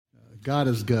God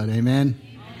is good. Amen.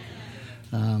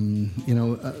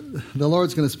 The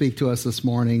Lord's going to speak to us this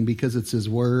morning because it's His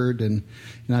Word, and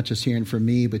you're not just hearing from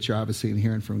me, but you're obviously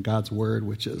hearing from God's Word,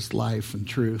 which is life and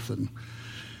truth. And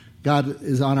God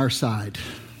is on our side.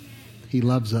 He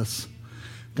loves us.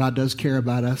 God does care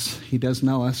about us. He does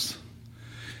know us.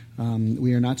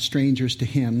 We are not strangers to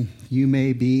Him. You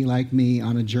may be, like me,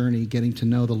 on a journey getting to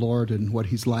know the Lord and what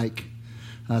He's like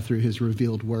through His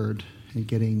revealed Word, and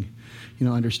getting,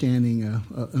 understanding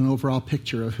an overall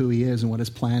picture of who He is and what His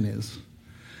plan is.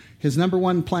 His number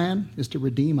one plan is to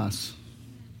redeem us,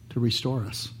 to restore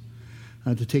us,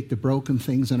 to take the broken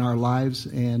things in our lives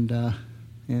and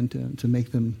to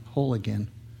make them whole again.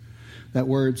 That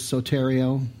word,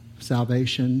 soterio,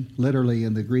 salvation, literally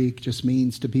in the Greek, just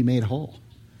means to be made whole,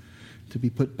 to be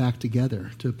put back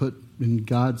together, to put in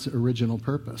God's original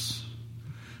purpose.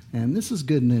 And this is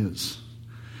good news.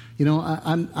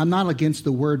 I'm not against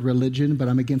the word religion, but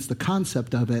I'm against the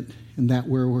concept of it, in that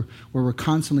where we're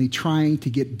constantly trying to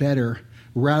get better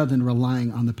rather than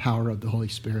relying on the power of the Holy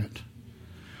Spirit.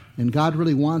 And God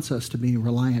really wants us to be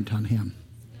reliant on Him.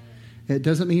 It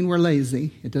doesn't mean we're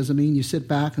lazy. It doesn't mean you sit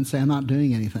back and say, I'm not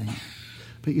doing anything.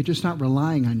 But you're just not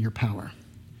relying on your power.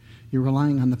 You're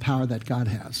relying on the power that God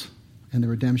has and the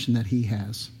redemption that He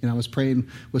has. I was praying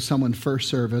with someone first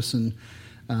service, and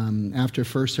after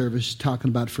first service, talking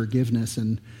about forgiveness,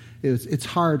 and it's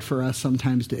hard for us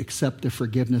sometimes to accept the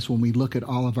forgiveness when we look at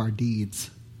all of our deeds.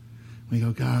 We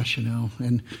go, gosh,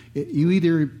 and you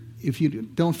either, if you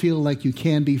don't feel like you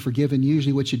can be forgiven,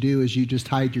 usually what you do is you just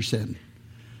hide your sin.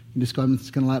 You just go, I'm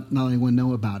just going to let not anyone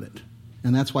know about it.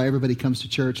 And that's why everybody comes to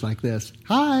church like this.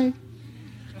 Hi,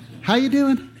 how you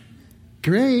doing?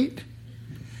 Great.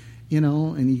 And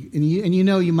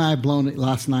you might have blown it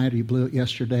last night, or you blew it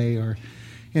yesterday,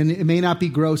 and it may not be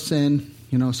gross sin,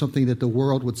 something that the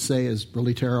world would say is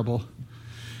really terrible.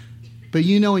 But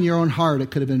in your own heart,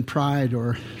 it could have been pride,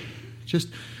 or just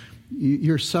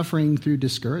you're suffering through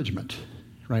discouragement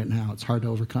right now. It's hard to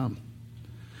overcome.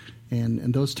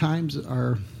 And those times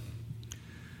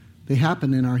they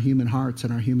happen in our human hearts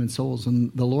and our human souls.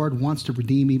 And the Lord wants to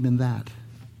redeem even that,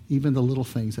 even the little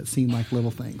things that seem like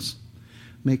little things.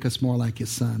 Make us more like His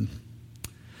Son.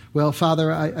 Well,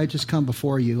 Father, I just come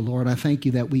before you, Lord. I thank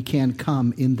you that we can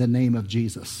come in the name of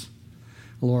Jesus.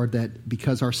 Lord, that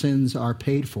because our sins are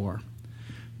paid for,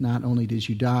 not only did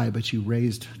you die, but you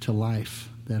raised to life,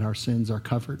 that our sins are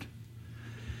covered.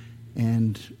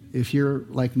 And if you're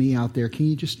like me out there, can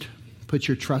you just put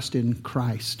your trust in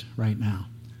Christ right now?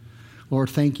 Lord,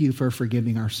 thank you for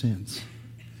forgiving our sins.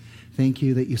 Thank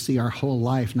you that you see our whole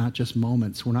life, not just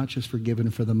moments. We're not just forgiven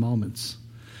for the moments,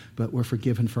 but we're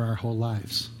forgiven for our whole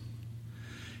lives.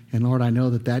 And Lord, I know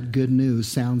that good news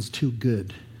sounds too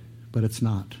good, but it's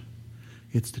not.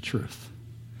 It's the truth.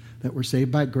 That we're saved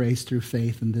by grace through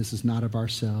faith, and this is not of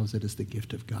ourselves. It is the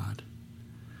gift of God.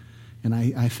 And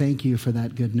I thank you for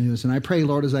that good news. And I pray,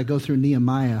 Lord, as I go through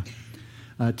Nehemiah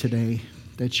today,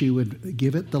 that you would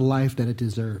give it the life that it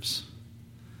deserves.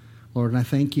 Lord, and I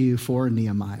thank you for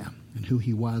Nehemiah and who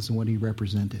he was and what he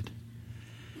represented.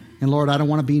 And Lord, I don't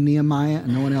want to be Nehemiah,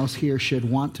 and no one else here should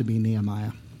want to be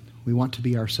Nehemiah. We want to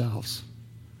be ourselves.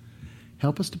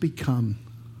 Help us to become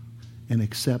and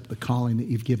accept the calling that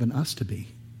you've given us to be.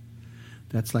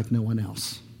 That's like no one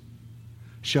else.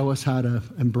 Show us how to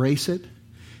embrace it,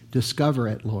 discover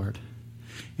it, Lord,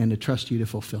 and to trust you to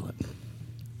fulfill it.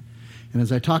 And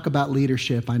as I talk about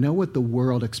leadership, I know what the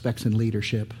world expects in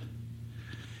leadership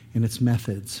and its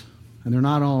methods, and they're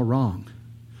not all wrong.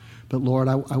 But Lord,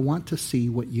 I want to see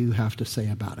what you have to say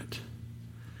about it.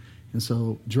 And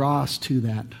so draw us to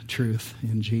that truth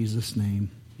in Jesus' name.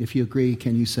 If you agree,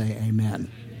 can you say amen?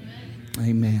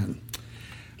 Amen.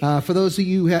 For those of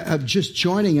you who have just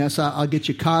joining us, I'll get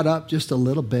you caught up just a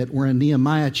little bit. We're in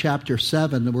Nehemiah chapter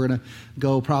 7, and we're going to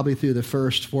go probably through the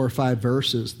first 4 or 5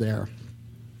 verses there.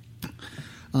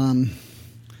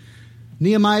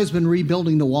 Nehemiah's been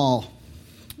rebuilding the wall.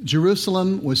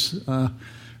 Jerusalem was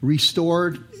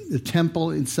restored, the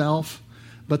temple itself,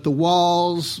 but the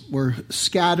walls were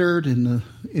scattered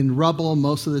in rubble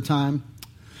most of the time.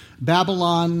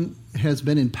 Babylon has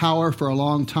been in power for a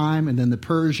long time, and then the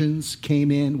Persians came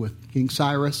in with King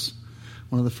Cyrus,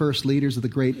 one of the first leaders of the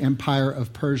great empire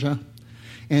of Persia,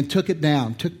 and took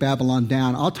Babylon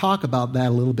down. I'll talk about that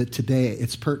a little bit today.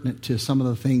 It's pertinent to some of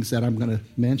the things that I'm going to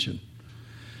mention.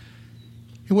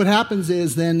 And what happens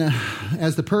is then,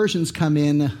 as the Persians come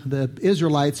in, the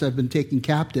Israelites have been taken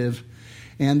captive,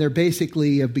 and they're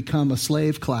basically have become a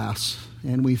slave class.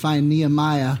 And we find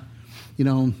Nehemiah,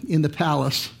 in the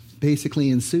palace, basically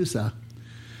in Susa,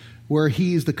 where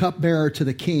he's the cupbearer to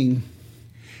the king,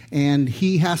 and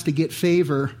he has to get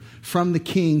favor from the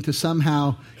king to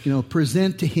somehow,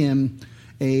 present to him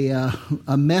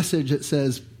a message that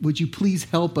says, would you please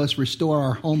help us restore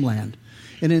our homeland?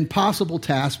 An impossible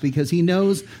task, because he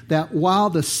knows that while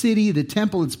the city, the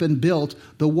temple, it's been built,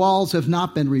 the walls have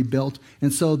not been rebuilt.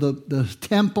 And so the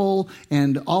temple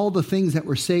and all the things that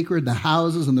were sacred, the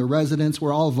houses and the residents,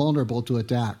 were all vulnerable to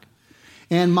attack.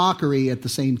 And mockery at the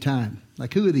same time.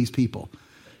 Like, who are these people?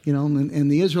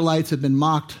 And the Israelites have been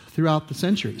mocked throughout the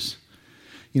centuries.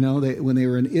 When they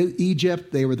were in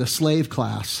Egypt, they were the slave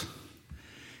class.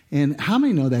 And how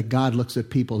many know that God looks at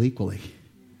people equally?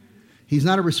 He's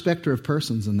not a respecter of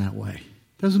persons in that way.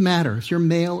 Doesn't matter if you're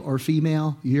male or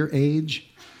female, your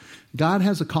age. God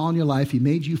has a call in your life. He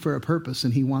made you for a purpose,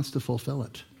 and he wants to fulfill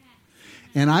it.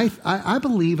 And I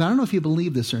believe, I don't know if you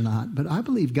believe this or not, but I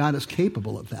believe God is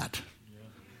capable of that.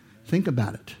 Think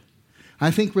about it.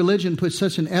 I think religion puts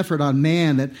such an effort on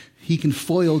man that he can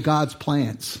foil God's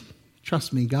plans.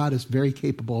 Trust me, God is very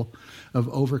capable of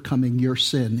overcoming your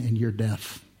sin and your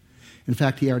death. In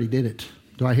fact, he already did it.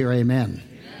 Do I hear amen?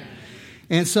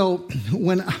 And so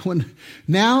when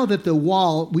now that the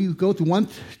wall, we go through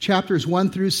chapters 1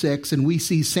 through 6, and we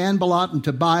see Sanballat and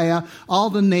Tobiah, all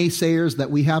the naysayers that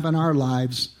we have in our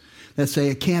lives that say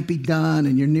it can't be done,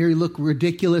 and you nearly look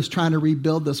ridiculous trying to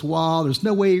rebuild this wall. There's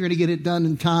no way you're going to get it done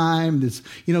in time.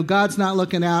 God's not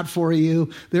looking out for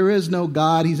you. There is no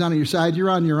God. He's on your side. You're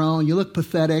on your own. You look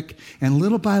pathetic. And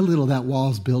little by little, that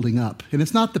wall's building up. And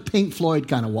it's not the Pink Floyd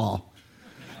kind of wall,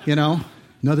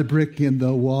 Another brick in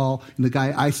the wall, and the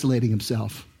guy isolating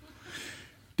himself.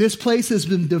 This place has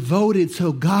been devoted,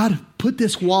 so God put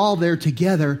this wall there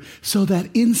together so that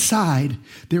inside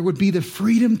there would be the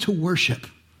freedom to worship.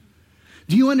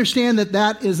 Do you understand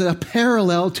that is a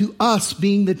parallel to us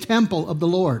being the temple of the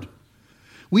Lord?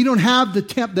 We don't have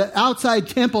the outside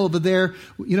temple over there.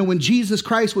 When Jesus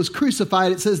Christ was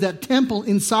crucified, it says that temple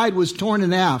inside was torn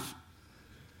in half,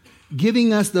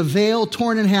 giving us the veil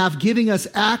torn in half, giving us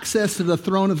access to the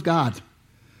throne of God,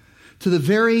 to the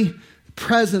very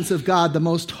presence of God, the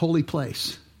most holy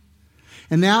place.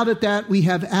 And now that we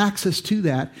have access to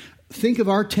that, think of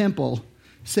our temple,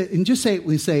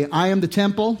 we say, I am the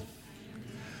temple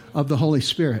of the Holy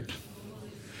Spirit.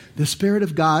 The Spirit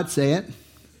of God, say it,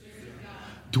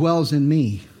 dwells in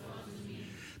me,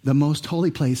 the most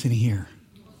holy place in here.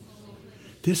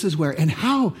 This is where, and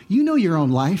how, your own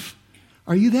life.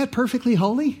 Are you that perfectly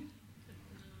holy?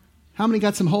 How many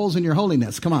got some holes in your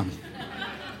holiness? Come on.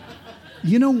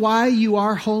 You know why you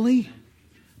are holy?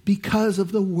 Because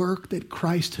of the work that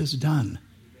Christ has done.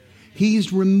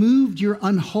 He's removed your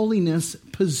unholiness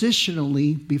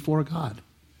positionally before God.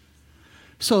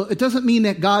 So it doesn't mean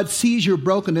that God sees your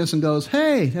brokenness and goes,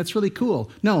 hey, that's really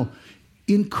cool. No,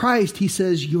 in Christ, he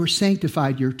says, you're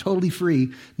sanctified, you're totally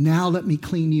free. Now let me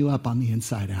clean you up on the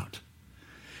inside out.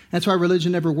 That's why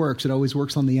religion never works. It always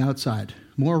works on the outside.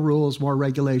 More rules, more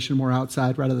regulation, more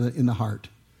outside rather than in the heart.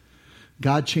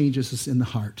 God changes us in the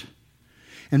heart.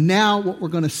 And now what we're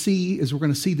going to see is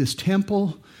this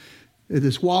temple.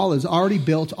 This wall is already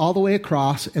built all the way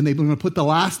across, and they're going to put the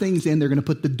last things in. They're going to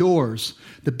put the doors,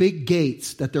 the big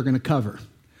gates that they're going to cover.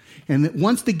 And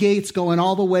once the gates go in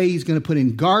all the way, he's going to put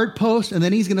in guard posts, and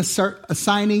then he's going to start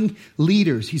assigning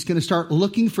leaders. He's going to start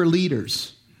looking for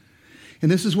leaders. And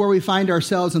this is where we find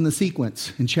ourselves in the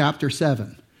sequence in chapter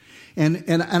 7. And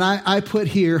I put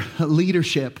here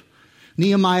leadership,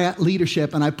 Nehemiah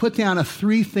leadership, and I put down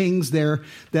 3 things there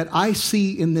that I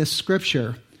see in this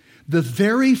scripture. The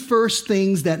very first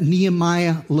things that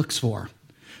Nehemiah looks for.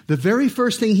 The very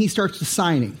first thing he starts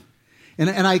assigning.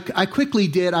 And I quickly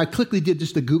did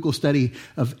just a Google study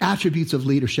of attributes of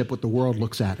leadership, what the world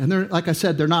looks at. And they're, like I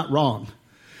said, they're not wrong.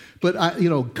 But,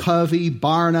 Covey,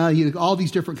 Barna, all these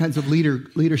different kinds of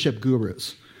leadership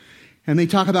gurus. And they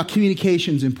talk about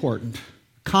communication's important,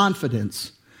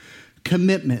 confidence,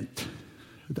 commitment.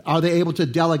 Are they able to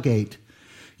delegate?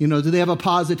 Do they have a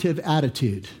positive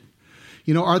attitude?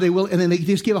 Are they willing? And then they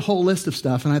just give a whole list of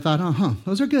stuff. And I thought,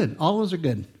 those are good. All those are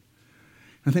good. And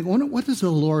I think, what does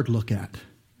the Lord look at?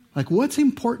 Like, what's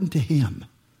important to him?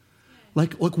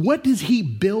 Like what does he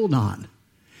build on?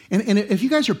 And if you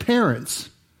guys are parents,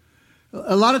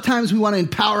 a lot of times we want to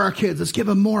empower our kids. Let's give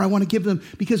them more. I want to give them,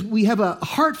 because we have a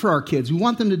heart for our kids. We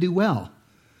want them to do well.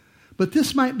 But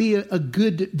this might be a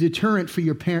good deterrent for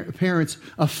your parents,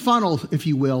 a funnel, if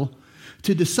you will,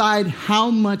 to decide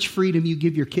how much freedom you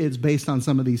give your kids based on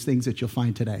some of these things that you'll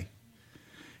find today.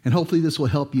 And hopefully this will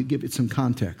help you give it some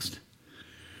context.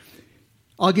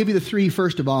 I'll give you the 3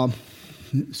 first of all,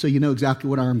 so you know exactly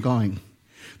where I'm going.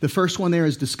 The first one there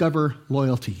is discover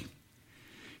loyalty.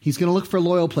 He's going to look for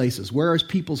loyal places. Where is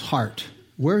people's heart?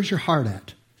 Where is your heart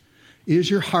at? Is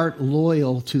your heart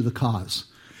loyal to the cause?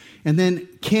 And then,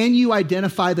 can you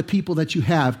identify the people that you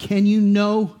have? Can you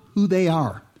know who they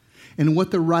are and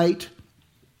what the right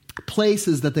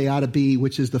places that they ought to be,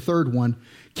 which is the third one?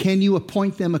 Can you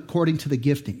appoint them according to the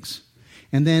giftings?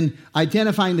 And then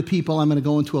identifying the people, I'm going to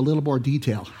go into a little more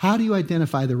detail. How do you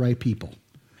identify the right people?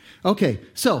 Okay,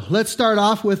 so let's start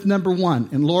off with number one.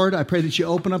 And Lord, I pray that you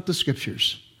open up the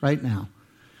scriptures right now.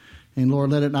 And Lord,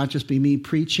 let it not just be me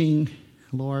preaching.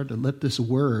 Lord, let this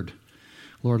word,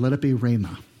 Lord, let it be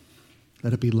rhema.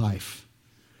 Let it be life.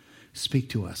 Speak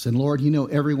to us. And Lord, you know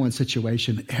everyone's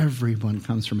situation. Everyone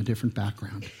comes from a different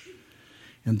background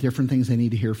and different things they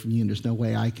need to hear from you. And there's no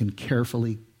way I can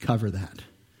carefully cover that.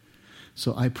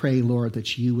 So I pray, Lord,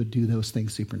 that you would do those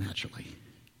things supernaturally.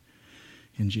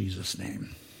 In Jesus'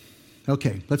 name.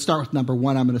 Okay, let's start with number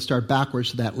one. I'm going to start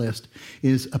backwards to that list,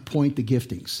 is appoint the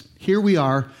giftings. Here we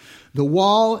are. The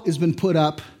wall has been put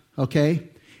up, okay?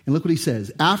 And look what he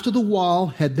says. After the wall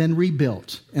had been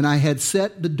rebuilt, and I had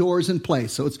set the doors in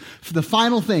place. So it's for the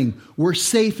final thing. We're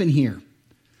safe in here.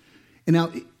 And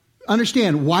now,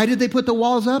 understand, why did they put the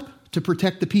walls up? To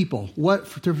protect the people. What?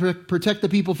 To protect the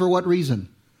people for what reason?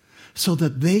 So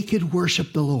that they could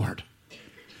worship the Lord.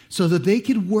 So that they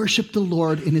could worship the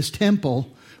Lord in his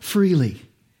temple freely.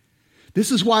 This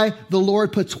is why the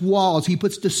Lord puts walls. He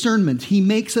puts discernment. He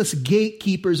makes us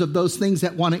gatekeepers of those things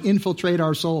that want to infiltrate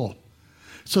our soul,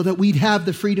 so that we'd have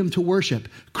the freedom to worship.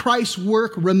 Christ's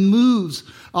work removes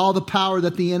all the power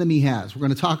that the enemy has. We're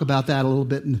going to talk about that a little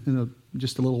bit in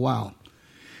just a little while.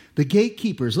 The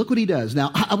gatekeepers, look what he does. Now,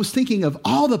 I was thinking of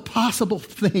all the possible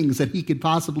things that he could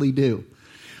possibly do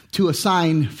to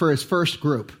assign for his first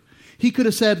group. He could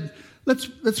have said,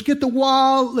 let's get the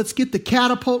wall, let's get the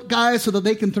catapult guys so that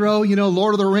they can throw,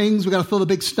 Lord of the Rings. We got to throw the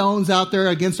big stones out there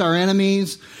against our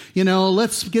enemies.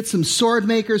 Let's get some sword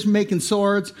makers making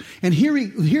swords. And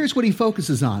here's what he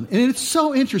focuses on. And it's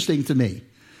so interesting to me.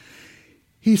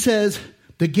 He says,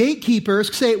 the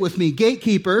gatekeepers, say it with me,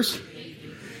 gatekeepers.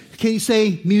 Can you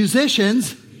say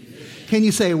musicians? Can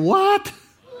you say what?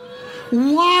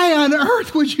 Why on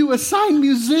earth would you assign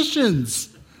musicians?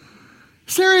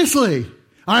 Seriously.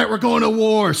 All right, we're going to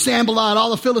war. Sanballat,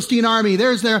 all the Philistine army.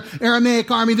 There's their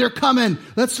Aramaic army. They're coming.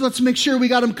 Let's make sure we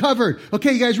got them covered.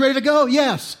 Okay, you guys ready to go?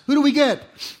 Yes. Who do we get?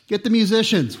 Get the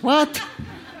musicians. What?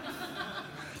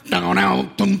 You know what I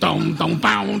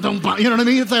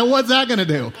mean? It's like, what's that going to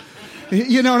do?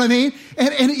 You know what I mean?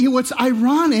 And what's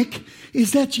ironic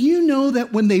is that that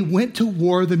when they went to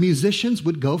war, the musicians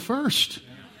would go first.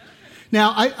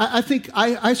 Now, I think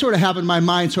I sort of have in my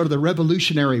mind sort of the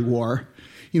Revolutionary War,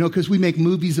 because we make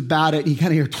movies about it, and you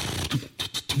kind of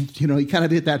hear, you kind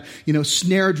of hit that,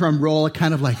 snare drum roll,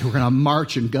 kind of like we're going to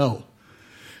march and go.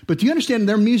 But do you understand,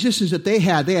 their musicians that they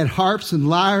had harps and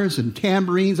lyres and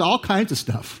tambourines, all kinds of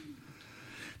stuff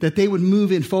that they would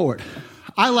move in forward.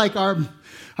 I like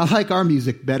our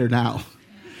music better now,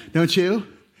 don't you?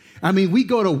 I mean, we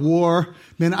go to war,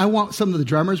 man. I want some of the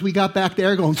drummers we got back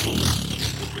there going,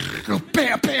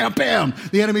 bam, bam, bam.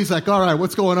 The enemy's like, all right,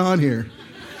 what's going on here?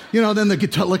 Then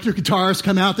the electric guitarists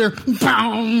come out there,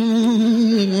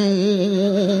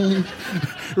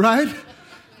 right?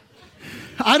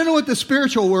 I don't know what the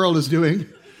spiritual world is doing,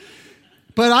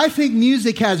 but I think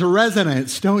music has a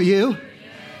resonance, don't you?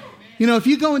 If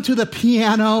you go into the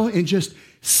piano and just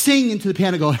sing into the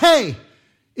piano, go, hey,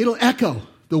 it'll echo.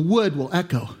 The wood will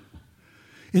echo.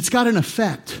 It's got an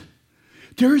effect.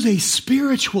 There's a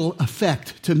spiritual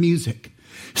effect to music.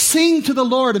 Sing to the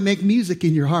Lord and make music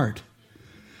in your heart.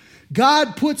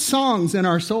 God puts songs in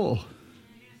our soul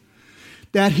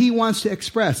that he wants to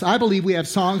express. I believe we have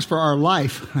songs for our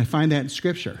life. I find that in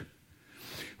Scripture,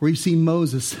 where you see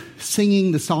Moses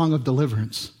singing the song of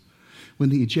deliverance when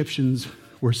the Egyptians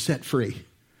were set free.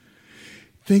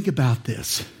 Think about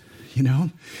this.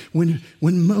 When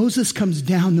Moses comes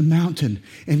down the mountain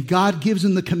and God gives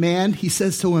him the command, he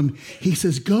says to him,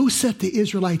 go set the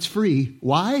Israelites free.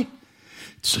 Why?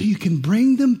 So you can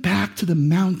bring them back to the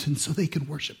mountain so they can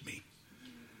worship me.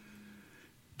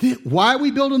 Why are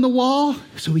we building the wall?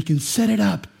 So we can set it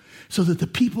up so that the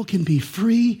people can be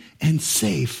free and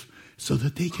safe so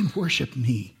that they can worship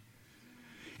me.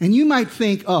 And you might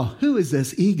think, oh, who is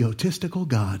this egotistical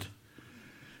God?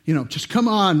 Just come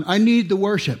on, I need the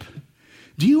worship.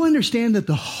 Do you understand that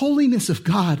the holiness of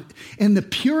God and the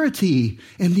purity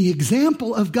and the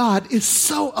example of God is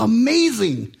so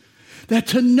amazing that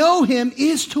to know him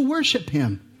is to worship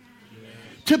him?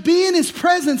 To be in his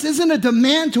presence isn't a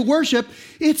demand to worship.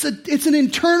 It's an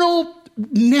internal,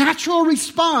 natural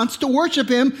response to worship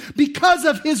him because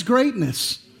of his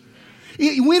greatness.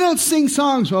 We don't sing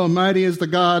songs, oh, mighty is the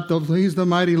God, he's the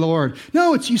mighty Lord.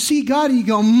 No, it's you see God and you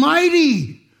go,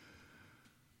 mighty,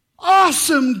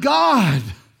 awesome God.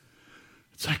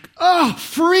 It's like, oh,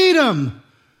 freedom.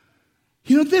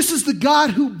 You know, this is the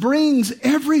God who brings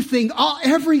everything,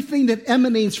 everything that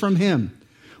emanates from him.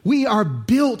 We are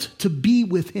built to be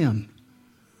with him.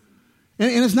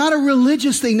 And it's not a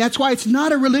religious thing. That's why it's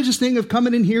not a religious thing of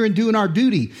coming in here and doing our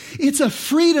duty. It's a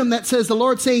freedom that says the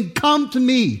Lord saying, come to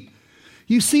me.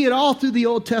 You see it all through the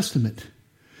Old Testament.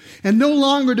 And no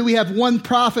longer do we have one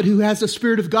prophet who has the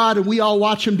Spirit of God and we all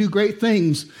watch him do great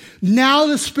things. Now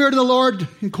the Spirit of the Lord,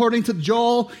 according to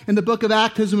Joel in the book of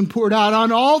Acts, has been poured out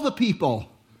on all the people.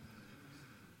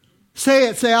 Say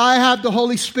it. Say, I have the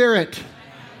Holy Spirit.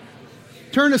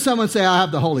 Turn to someone and say, I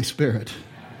have the Holy Spirit.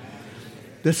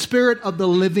 The Spirit of the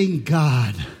living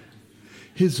God.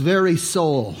 His very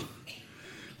soul.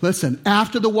 Listen,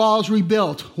 after the wall's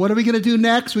rebuilt, what are we going to do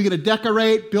next? We're going to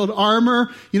decorate, build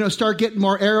armor, start getting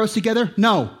more arrows together?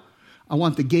 No. I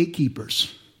want the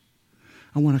gatekeepers.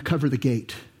 I want to cover the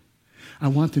gate. I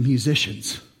want the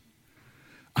musicians.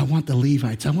 I want the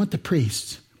Levites. I want the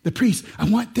priests. The priests, I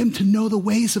want them to know the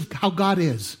ways of how God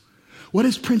is, what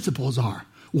his principles are,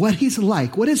 what he's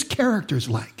like, what his character's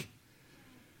like.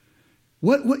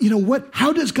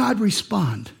 How does God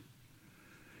respond?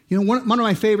 One of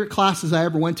my favorite classes I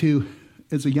ever went to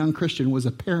as a young Christian was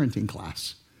a parenting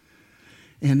class.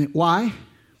 And why?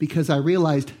 Because I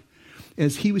realized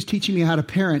as he was teaching me how to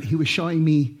parent, he was showing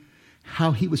me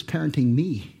how he was parenting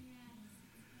me.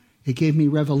 It gave me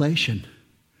revelation.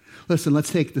 Listen,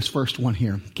 let's take this first one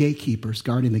here. Gatekeepers,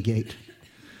 guarding the gate.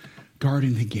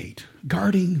 Guarding the gate.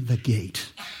 Guarding the gate.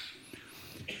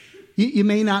 You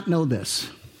may not know this,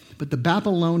 but the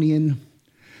Babylonian,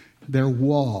 their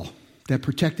wall that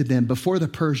protected them before the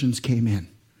Persians came in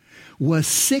was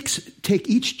 6, take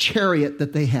each chariot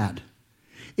that they had.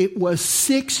 It was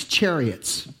 6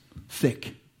 chariots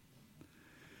thick.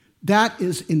 That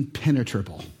is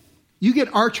impenetrable. You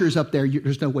get archers up there,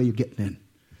 there's no way you're getting in.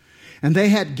 And they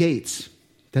had gates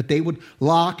that they would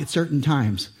lock at certain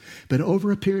times. But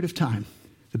over a period of time,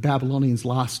 the Babylonians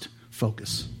lost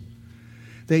focus.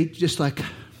 They just like,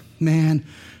 man,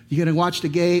 you going to watch the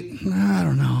gate? I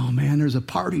don't know, man. There's a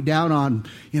party down on,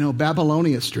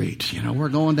 Babylonia Street. We're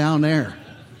going down there.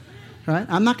 Right?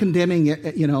 I'm not condemning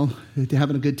it, to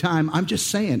having a good time. I'm just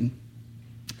saying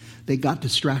they got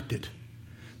distracted.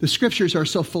 The scriptures are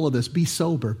so full of this. Be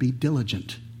sober, be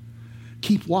diligent.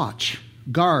 Keep watch,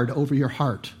 guard over your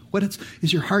heart.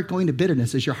 Is your heart going to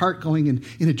bitterness? Is your heart going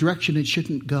in a direction it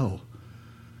shouldn't go?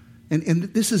 And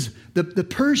this is, the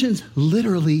Persians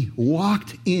literally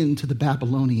walked into the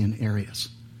Babylonian areas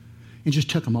and just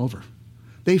took them over.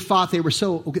 They thought it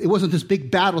wasn't this big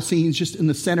battle scene just in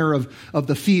the center of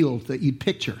the field that you'd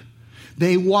picture.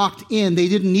 They walked in, they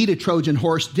didn't need a Trojan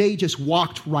horse, they just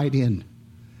walked right in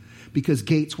because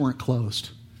gates weren't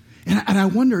closed. And I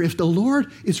wonder if the Lord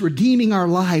is redeeming our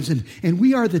lives and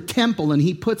we are the temple and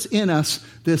he puts in us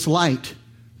this light.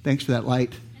 Thanks for that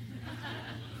light.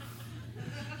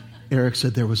 Eric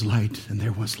said there was light, and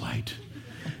there was light.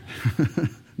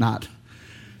 Not.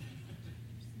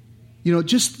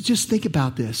 Just think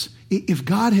about this. If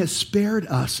God has spared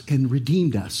us and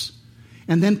redeemed us,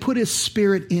 and then put his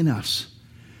Spirit in us,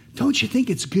 don't you think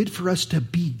it's good for us to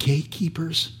be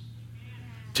gatekeepers?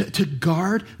 To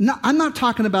guard? No, I'm not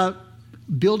talking about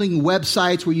building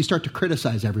websites where you start to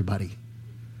criticize everybody,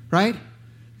 right?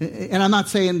 And I'm not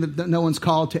saying that no one's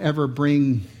called to ever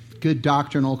bring good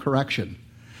doctrinal correction.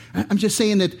 I'm just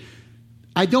saying that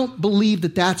I don't believe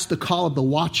that that's the call of the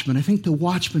watchman. I think the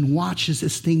watchman watches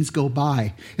as things go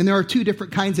by. And there are 2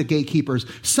 different kinds of gatekeepers.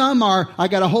 Some are, I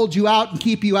got to hold you out and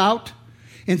keep you out.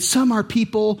 And some are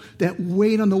people that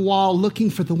wait on the wall looking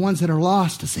for the ones that are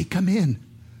lost to say, come in.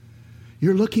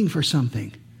 You're looking for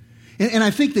something. And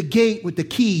I think the gate with the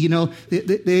key,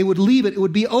 they would leave it. It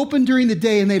would be open during the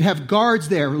day and they'd have guards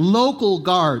there, local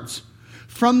guards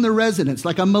from the residents,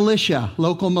 like a militia,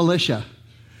 local militia.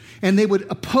 And they would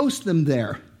post them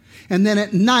there. And then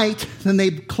at night, then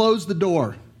they'd close the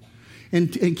door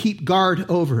and keep guard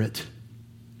over it.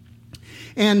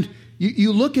 And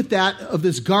you look at that of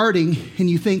this guarding and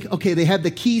you think, okay, they have the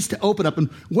keys to open up.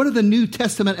 And what are the New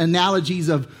Testament analogies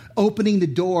of opening the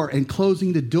door and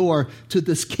closing the door to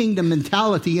this kingdom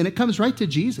mentality? And it comes right to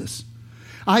Jesus.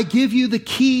 I give you the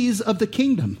keys of the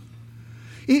kingdom.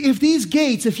 If these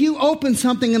gates, if you open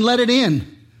something and let it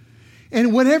in,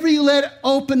 and whatever you let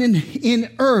open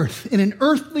in earth, in an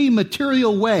earthly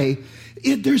material way,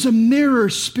 there's a mirror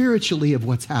spiritually of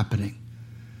what's happening.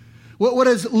 What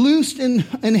is loosed in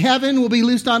heaven will be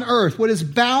loosed on earth. What is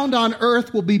bound on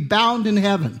earth will be bound in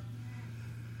heaven.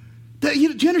 Do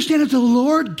you understand that the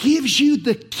Lord gives you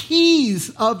the keys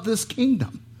of this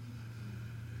kingdom?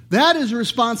 That is a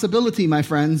responsibility, my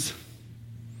friends.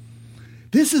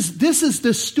 This is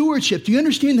the stewardship. Do you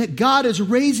understand that God is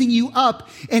raising you up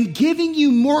and giving you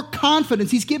more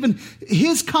confidence? He's given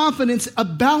his confidence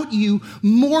about you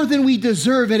more than we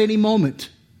deserve at any moment.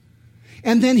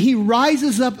 And then he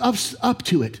rises up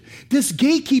to it. This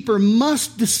gatekeeper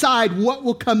must decide what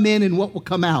will come in and what will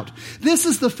come out. This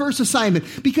is the first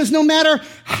assignment, because no matter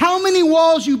how many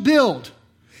walls you build,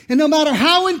 and no matter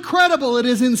how incredible it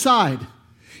is inside,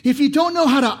 if you don't know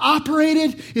how to operate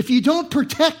it, if you don't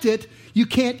protect it, you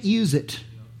can't use it.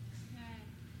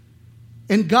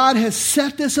 And God has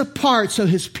set this apart so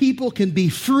his people can be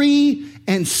free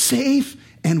and safe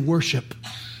and worship.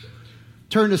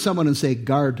 Turn to someone and say,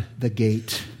 guard the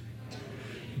gate.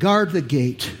 Guard the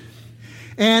gate.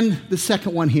 And the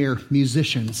second one here,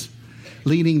 musicians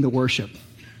leading the worship.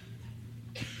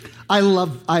 I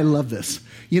love this.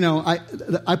 You know,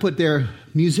 I put there,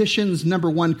 musicians, number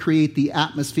one, create the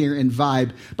atmosphere and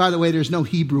vibe. By the way, there's no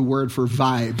Hebrew word for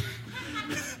vibe.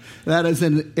 That is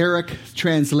an Eric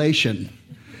translation.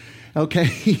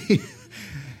 Okay?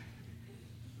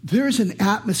 There's an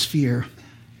atmosphere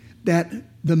that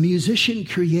the musician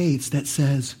creates that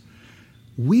says,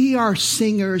 we are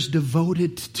singers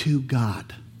devoted to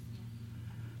God.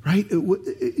 Right?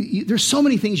 There's so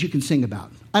many things you can sing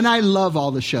about. And I love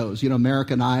all the shows, you know,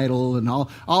 American Idol and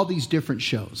all these different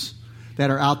shows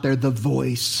that are out there. The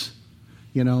Voice,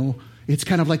 you know. It's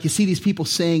kind of like you see these people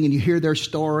sing and you hear their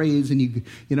stories, and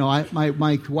you know,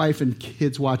 my wife and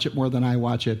kids watch it more than I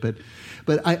watch it, but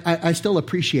I still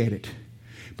appreciate it.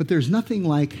 But there's nothing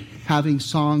like having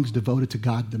songs devoted to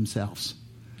God themselves.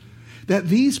 That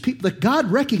these people, that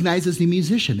God recognizes the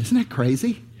musician. Isn't that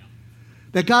crazy?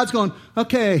 That God's going,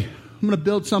 okay, I'm going to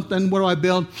build something. What do I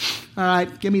build? All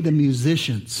right, give me the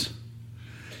musicians.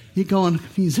 You're going,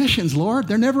 musicians, Lord,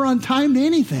 they're never on time to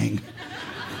anything.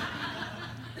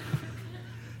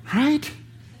 Right?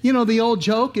 You know, the old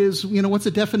joke is, you know, what's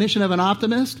the definition of an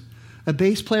optimist? A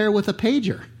bass player with a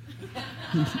pager.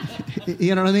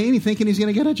 You know what I mean? He's thinking he's going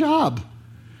to get a job.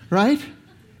 Right?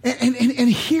 And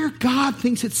here God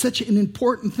thinks it's such an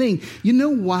important thing. You know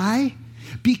why?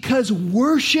 Because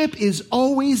worship is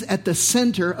always at the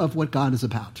center of what God is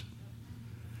about.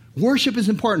 Worship is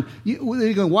important.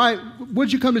 You go, why? What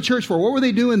did you come to church for? What were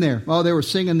they doing there? Oh, they were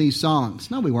singing these songs.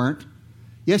 No, we weren't.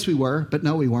 Yes, we were, but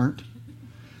no, we weren't.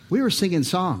 We were singing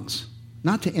songs,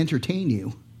 not to entertain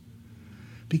you,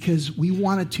 because we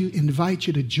wanted to invite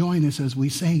you to join us as we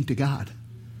sang to God.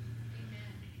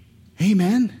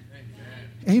 Amen?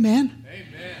 Amen?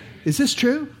 Amen? Is this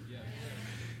true?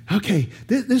 Okay,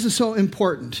 this is so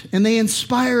important. And they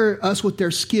inspire us with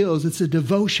their skills. It's a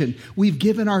devotion. We've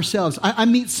given ourselves. I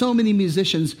meet so many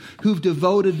musicians who've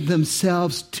devoted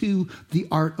themselves to the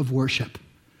art of worship.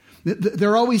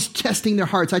 They're always testing their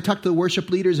hearts. I talk to the worship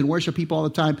leaders and worship people all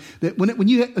the time. That when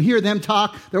you hear them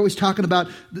talk, they're always talking about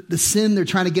the sin they're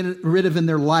trying to get rid of in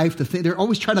their life. They're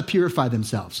always trying to purify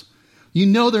themselves. You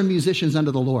know they're musicians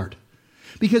unto the Lord.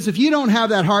 Because if you don't have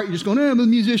that heart, you're just going, I'm a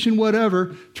musician,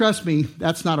 whatever. Trust me,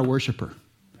 that's not a worshiper.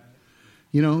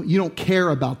 You know, you don't care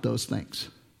about those things.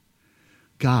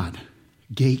 God,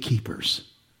 gatekeepers.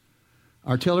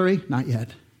 Artillery, not yet.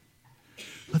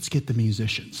 Let's get the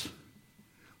musicians.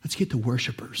 Let's get the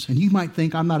worshipers. And you might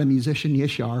think, I'm not a musician.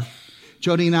 Yes, you are.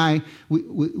 Jody and I,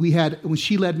 we had, when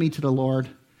she led me to the Lord,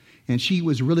 and she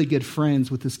was really good friends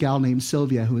with this gal named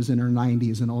Sylvia, who was in her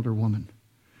 90s, an older woman.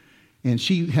 And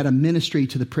she had a ministry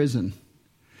to the prison.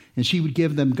 And she would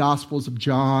give them Gospels of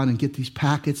John and get these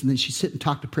packets, and then she'd sit and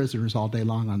talk to prisoners all day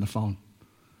long on the phone.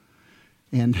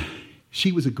 And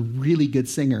she was a really good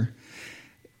singer.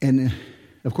 And,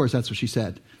 of course, that's what she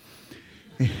said.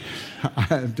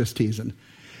 I'm just teasing.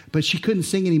 But she couldn't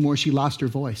sing anymore. She lost her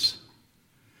voice.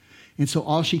 And so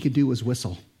all she could do was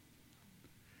whistle.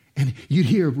 And you'd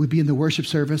hear, we'd be in the worship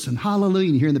service, and hallelujah,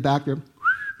 and you hear in the background.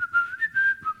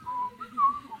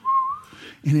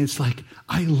 And it's like,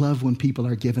 I love when people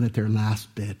are giving it their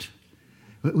last bit.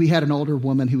 We had an older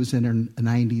woman who was in her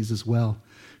 90s as well,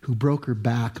 who broke her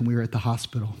back, and we were at the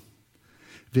hospital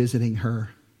visiting her.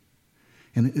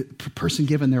 And a person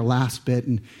giving their last bit,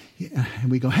 and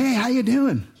we go, hey, how you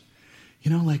doing? You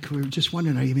know, like, we were just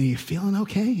wondering, are you feeling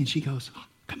okay? And she goes, oh,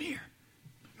 come here.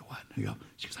 I go, what? I go,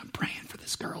 she goes, I'm praying for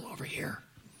this girl over here.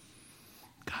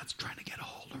 God's trying to get a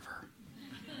hold of her.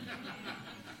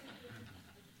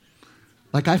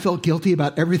 Like, I felt guilty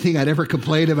about everything I'd ever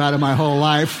complained about in my whole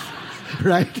life,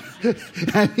 right?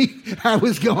 I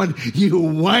was going, you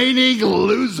whining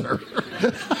loser.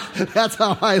 That's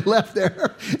how I left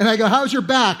there. And I go, how's your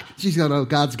back? She's going, oh,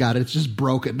 God's got it. It's just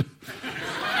broken.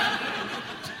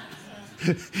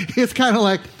 It's kind of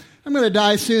like, I'm going to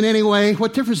die soon anyway.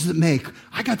 What difference does it make?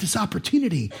 I got this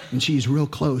opportunity. And she's real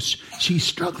close. She's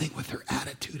struggling with her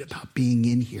attitude about being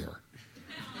in here.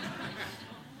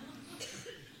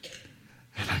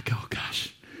 And I go,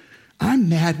 gosh, I'm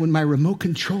mad when my remote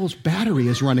control's battery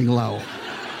is running low.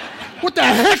 What the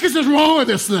heck is wrong with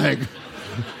this thing?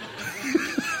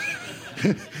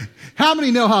 How many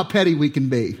know how petty we can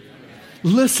be?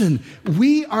 Listen,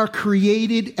 we are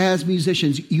created as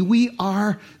musicians. We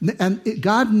are, and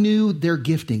God knew their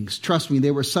giftings. Trust me,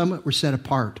 there were some that were set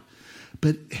apart.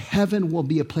 But heaven will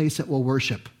be a place that will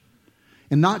worship.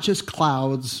 And not just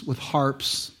clouds with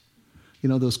harps, you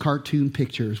know, those cartoon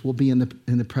pictures. Will be in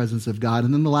the presence of God.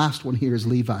 And then the last one here is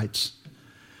Levites.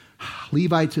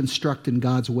 Levites instruct in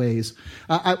God's ways.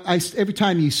 Every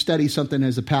time you study something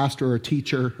as a pastor or a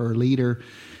teacher or a leader,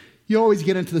 you always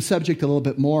get into the subject a little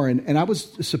bit more. And I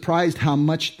was surprised how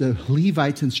much the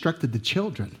Levites instructed the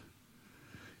children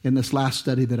in this last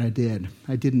study that I did.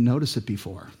 I didn't notice it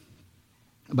before.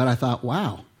 But I thought,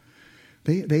 wow.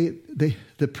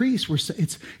 The priests were,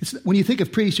 it's when you think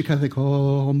of priests, you kind of think,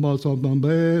 oh,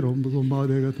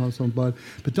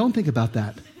 but don't think about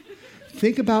that.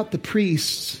 Think about the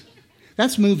priests.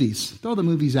 That's movies. Throw the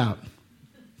movies out.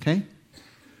 Okay?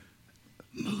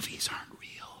 Movies aren't real.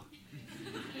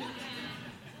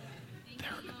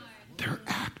 They're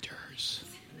actors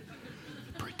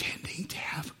pretending to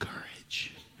have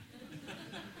courage.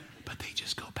 But they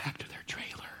just go back to their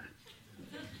trailer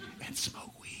and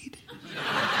smoke weed.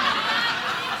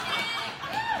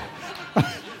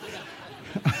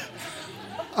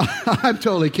 I'm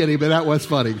totally kidding, but that was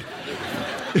funny.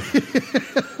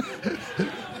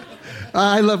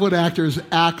 I love when actors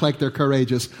act like they're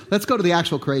courageous. Let's go to the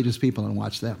actual courageous people and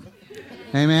watch them.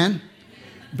 Amen?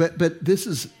 But this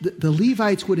is, the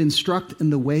Levites would instruct in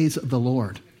the ways of the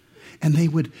Lord. And they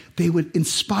would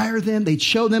inspire them. They'd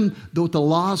show them what the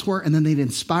laws were, and then they'd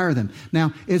inspire them.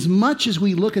 Now, as much as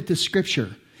we look at this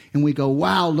scripture and we go,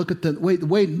 wow, look at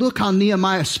look how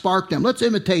Nehemiah sparked them. Let's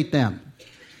imitate them.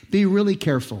 Be really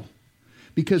careful.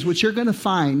 Because what you're going to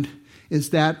find is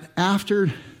that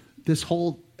after this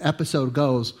whole episode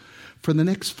goes, for the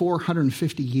next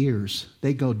 450 years,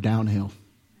 they go downhill.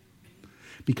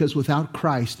 Because without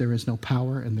Christ, there is no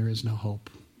power and there is no hope.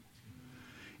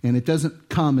 And it doesn't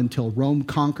come until Rome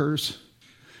conquers,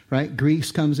 right?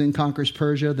 Greece comes in, conquers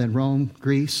Persia, then Rome,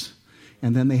 Greece.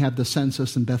 And then they have the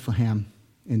census in Bethlehem.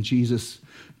 And Jesus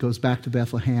goes back to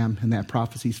Bethlehem, and that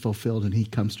prophecy is fulfilled, and he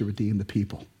comes to redeem the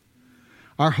people.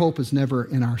 Our hope is never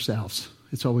in ourselves.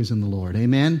 It's always in the Lord.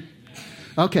 Amen?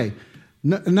 Okay.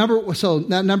 Number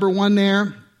one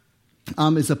there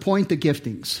is appoint the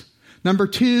giftings. Number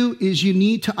two is you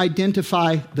need to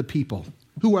identify the people.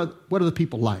 What are the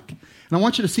people like? And I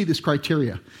want you to see this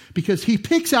criteria, because he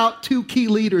picks out two key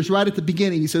leaders right at the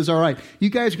beginning. He says, all right,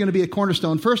 you guys are going to be a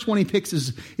cornerstone. First one he picks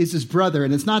is his brother,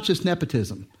 and it's not just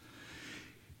nepotism.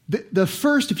 The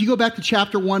first, if you go back to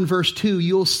chapter 1, verse 2,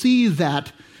 you'll see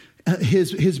that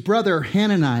his brother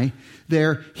Hanani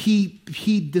there,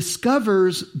 he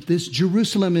discovers this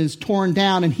Jerusalem is torn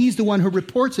down, and he's the one who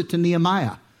reports it to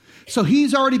Nehemiah. So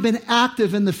he's already been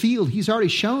active in the field. He's already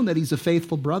shown that he's a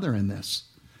faithful brother in this.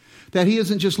 That he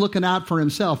isn't just looking out for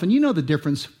himself. And you know the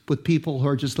difference with people who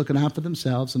are just looking out for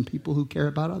themselves and people who care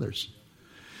about others.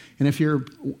 And if you're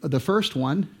the first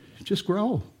one, just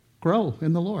grow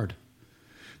in the Lord.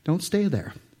 Don't stay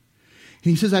there.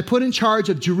 He says, I put in charge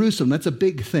of Jerusalem. That's a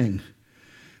big thing.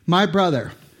 My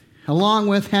brother, along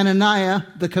with Hananiah,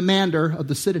 the commander of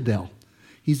the citadel.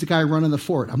 He's the guy running the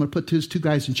fort. I'm going to put those two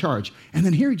guys in charge. And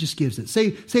then here he just gives it.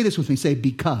 Say this with me. Say,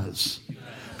 because.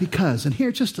 Because. And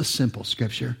here, just a simple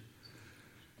scripture.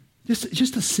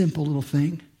 Just a simple little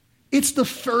thing. It's the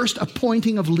first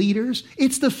appointing of leaders.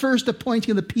 It's the first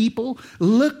appointing of the people.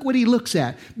 Look what he looks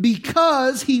at.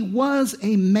 Because he was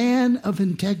a man of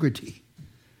integrity.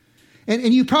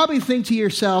 And you probably think to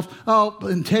yourself, oh,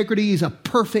 integrity is a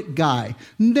perfect guy.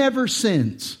 Never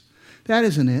sins. That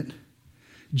isn't it.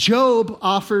 Job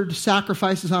offered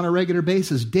sacrifices on a regular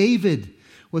basis. David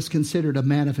was considered a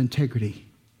man of integrity.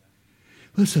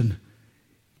 Listen,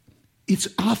 it's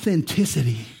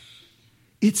authenticity.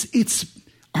 It's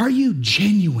are you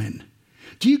genuine?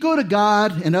 Do you go to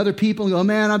God and other people and go,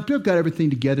 man, I've got everything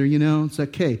together, you know? It's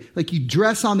okay. Like you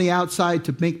dress on the outside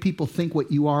to make people think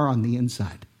what you are on the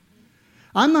inside.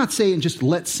 I'm not saying just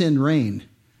let sin reign.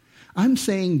 I'm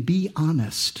saying be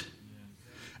honest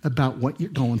about what you're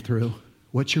going through,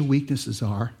 what your weaknesses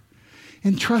are,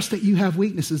 and trust that you have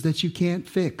weaknesses that you can't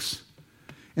fix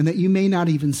and that you may not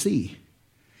even see.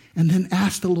 And then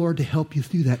ask the Lord to help you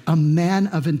through that. A man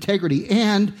of integrity.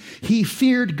 And he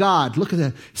feared God. Look at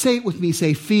that. Say it with me.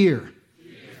 Say fear.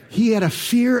 He had a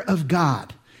fear of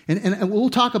God. And we'll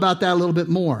talk about that a little bit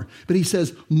more. But he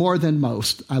says, more than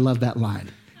most. I love that line.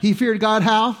 He feared God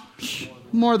how?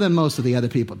 More than most of the other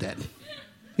people did.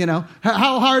 You know,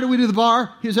 how hard do we do the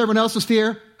bar? Here's everyone else's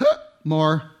fear.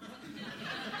 More.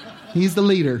 He's the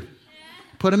leader.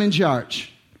 Put him in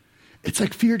charge. It's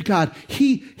like feared God.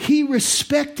 He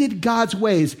respected God's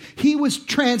ways. He was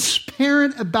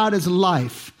transparent about his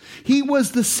life. He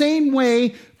was the same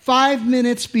way 5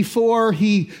 minutes before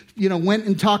he, went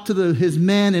and talked to his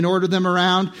men and ordered them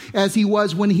around as he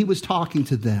was when he was talking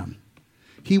to them.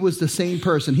 He was the same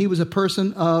person. He was a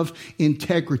person of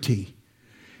integrity.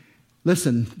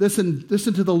 Listen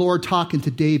to the Lord talking to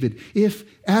David.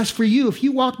 As for you, if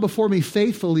you walk before me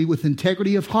faithfully with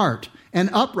integrity of heart and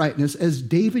uprightness as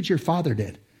David your father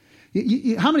did.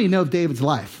 How many know of David's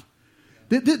life?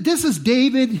 This is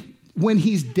David when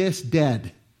he's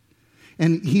dead.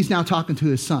 And he's now talking to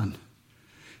his son.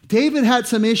 David had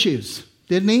some issues,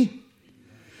 didn't he?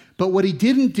 But what he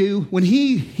didn't do, when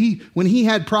he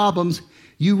had problems,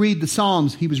 you read the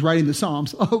Psalms, he was writing the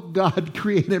Psalms. Oh, God,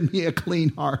 create in me a clean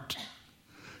heart.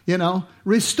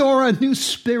 Restore a new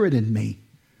spirit in me.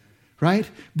 Right?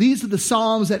 These are the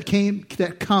Psalms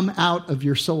that come out of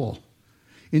your soul.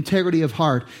 Integrity of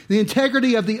heart. The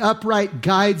integrity of the upright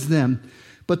guides them,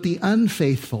 but the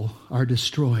unfaithful are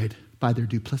destroyed by their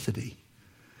duplicity.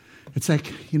 It's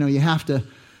like, you have to,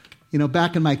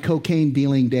 back in my cocaine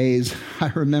dealing days,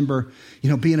 I remember,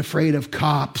 being afraid of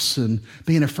cops and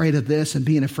being afraid of this and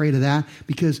being afraid of that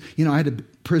because, I had to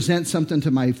present something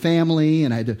to my family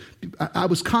and I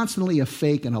was constantly a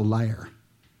fake and a liar.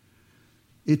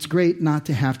 It's great not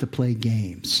to have to play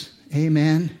games.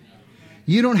 Amen.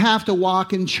 You don't have to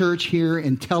walk in church here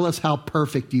and tell us how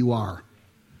perfect you are.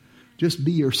 Just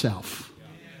be yourself.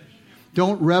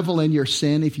 Don't revel in your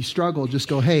sin. If you struggle, just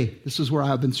go, hey, this is where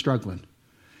I've been struggling.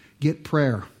 Get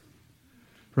prayer.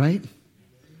 Right?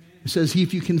 It says,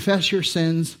 if you confess your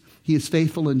sins, he is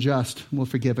faithful and just and will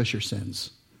forgive us your sins.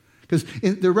 Because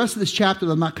in the rest of this chapter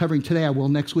that I'm not covering today, I will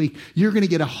next week, you're going to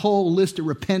get a whole list of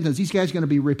repentance. These guys are going to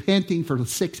be repenting for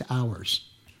 6 hours.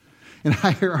 And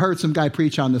I heard some guy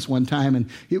preach on this one time, and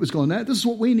he was going, this is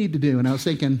what we need to do. And I was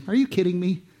thinking, are you kidding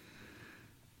me?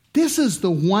 This is the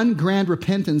one grand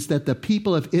repentance that the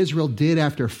people of Israel did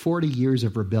after 40 years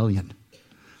of rebellion.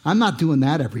 I'm not doing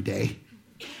that every day.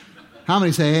 How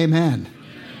many say amen?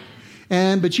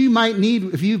 But you might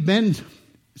need, if you've been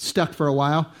stuck for a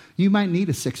while, you might need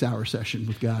a 6-hour session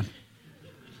with God.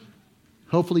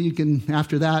 Hopefully you can,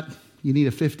 after that, you need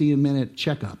a 15-minute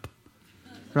checkup,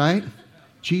 right?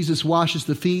 Jesus washes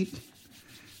the feet,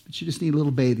 but you just need a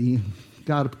little bathing.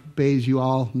 God bathes you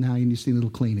all, now you just need a little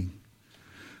cleaning.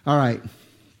 All right.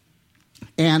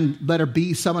 And let her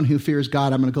be someone who fears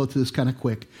God. I'm going to go through this kind of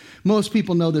quick. Most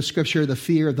people know the scripture, the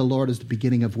fear of the Lord is the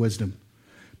beginning of wisdom.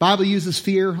 Bible uses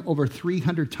fear over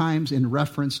 300 times in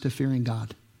reference to fearing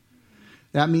God.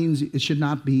 That means it should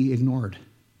not be ignored.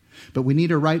 But we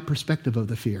need a right perspective of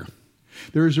the fear.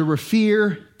 There is a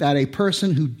fear that a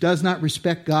person who does not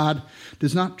respect God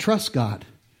does not trust God.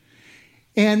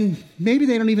 And maybe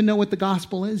they don't even know what the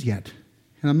gospel is yet.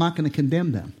 And I'm not going to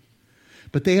condemn them.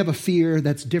 But they have a fear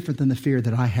that's different than the fear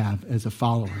that I have as a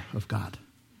follower of God.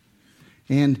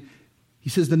 And he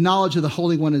says the knowledge of the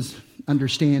Holy One is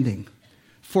understanding.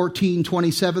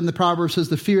 14:27, the proverb says,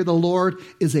 the fear of the Lord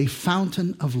is a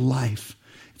fountain of life.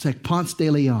 It's like Ponce de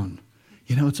Leon.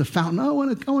 It's a fountain. Oh, I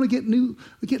want to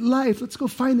get life. Let's go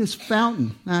find this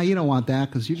fountain. Nah, you don't want that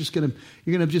because you're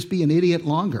going to just be an idiot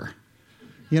longer.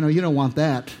 You don't want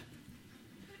that.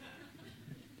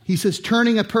 He says,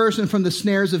 turning a person from the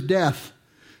snares of death.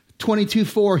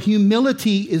 22:4,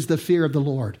 humility is the fear of the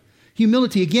Lord.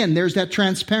 Humility, again, there's that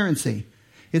transparency.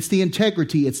 It's the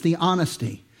integrity. It's the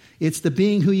honesty. It's the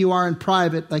being who you are in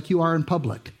private like you are in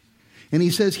public. And he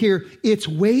says here, its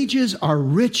wages are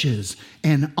riches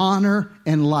and honor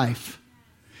and life.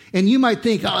 And you might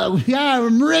think, oh, yeah,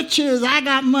 I'm riches. I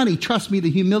got money. Trust me, the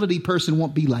humility person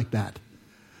won't be like that.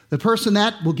 The person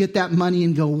that will get that money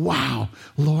and go, wow,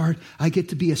 Lord, I get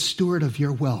to be a steward of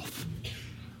your wealth.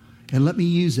 And let me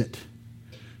use it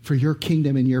for your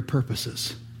kingdom and your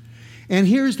purposes. And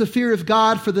here's the fear of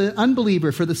God for the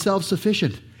unbeliever, for the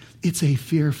self-sufficient. It's a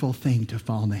fearful thing to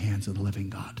fall in the hands of the living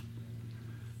God.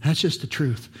 That's just the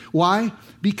truth. Why?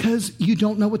 Because you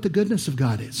don't know what the goodness of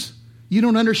God is. You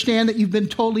don't understand that you've been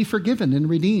totally forgiven and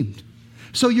redeemed.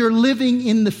 So you're living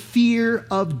in the fear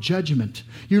of judgment.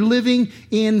 You're living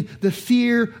in the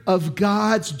fear of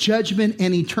God's judgment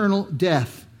and eternal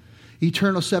death.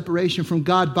 eternal separation from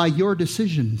God by your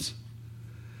decisions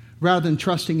rather than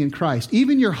trusting in Christ.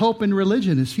 Even your hope in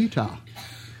religion is futile.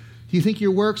 Do you think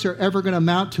your works are ever going to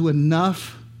amount to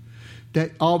enough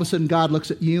that all of a sudden God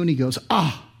looks at you and he goes,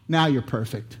 now you're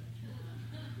perfect?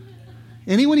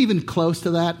 Anyone even close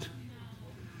to that?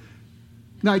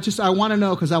 No, I want to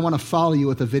know because I want to follow you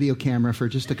with a video camera for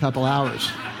just a couple hours.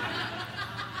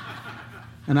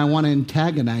 And I want to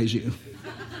antagonize you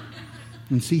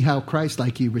and see how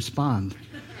Christ-like you respond.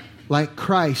 Like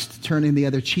Christ turning the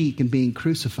other cheek and being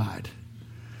crucified.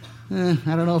 I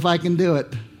don't know if I can do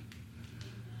it.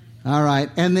 All right.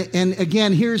 And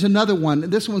again, here's another one.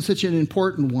 This one's such an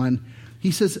important one. He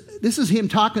says, this is him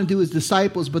talking to his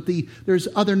disciples, but there's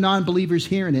other non-believers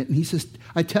hearing it. And he says,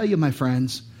 I tell you, my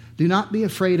friends, do not be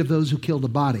afraid of those who kill the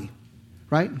body.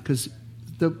 Right? Because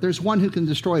there's one who can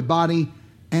destroy body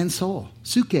and soul.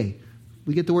 Suke.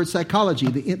 We get the word psychology,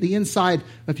 the inside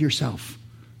of yourself.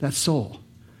 That's soul.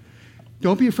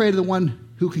 Don't be afraid of the one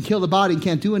who can kill the body and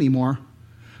can't do anymore.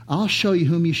 I'll show you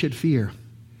whom you should fear.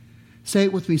 Say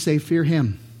it with me. Say, fear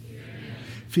him.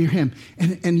 Fear him.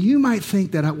 And you might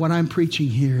think that what I'm preaching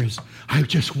here is, I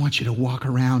just want you to walk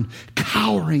around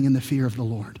cowering in the fear of the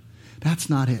Lord. That's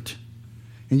not it.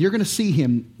 And you're going to see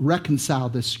him reconcile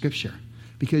this scripture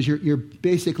because you're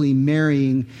basically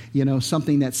marrying,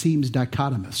 something that seems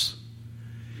dichotomous.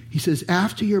 He says,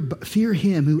 fear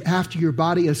him who after your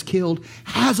body is killed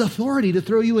has authority to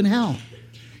throw you in hell.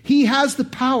 He has the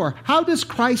power. How does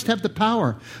Christ have the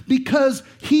power? Because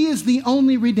he is the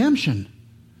only redemption.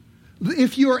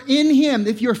 If you're in him,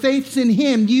 if your faith's in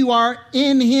him, you are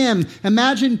in him.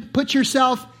 Imagine, put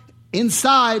yourself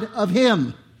inside of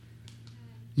him.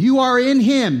 You are in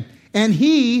him, and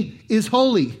he is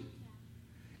holy,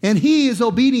 and he is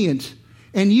obedient,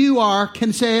 and you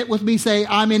can say it with me, say,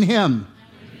 I'm in him.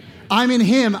 I'm in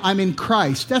him, I'm in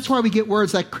Christ. That's why we get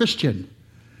words like Christian.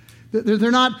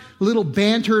 They're not little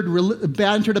bantered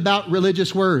about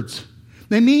religious words.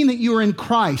 They mean that you are in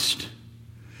Christ.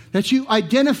 That you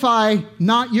identify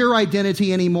not your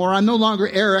identity anymore. I'm no longer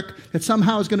Eric, that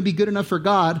somehow is going to be good enough for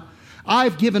God.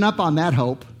 I've given up on that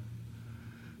hope.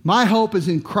 My hope is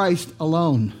in Christ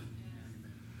alone.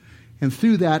 And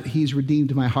through that, he's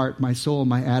redeemed my heart, my soul,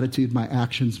 my attitude, my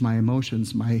actions, my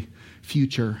emotions, my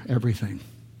future, everything.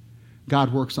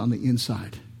 God works on the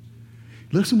inside.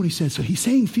 Listen what he says. So he's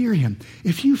saying fear him.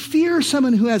 If you fear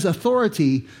someone who has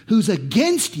authority, who's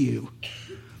against you,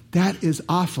 that is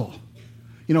awful.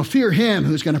 Fear him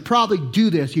who's going to probably do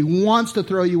this. He wants to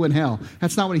throw you in hell.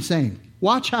 That's not what he's saying.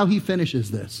 Watch how he finishes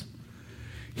this.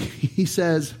 He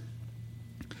says,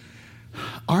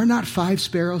 are not 5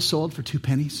 sparrows sold for 2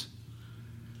 pennies?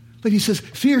 But he says,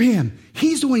 fear him.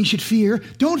 He's the one you should fear.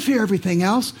 Don't fear everything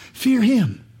else. Fear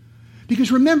him.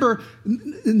 Because remember,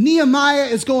 Nehemiah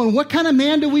is going, what kind of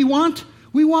man do we want?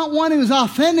 We want one who is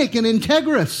authentic and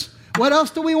integrous. What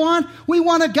else do we want? We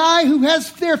want a guy who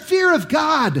has their fear of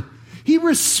God. He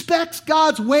respects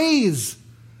God's ways.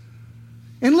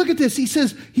 And look at this. He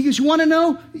goes, you want to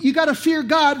know? You got to fear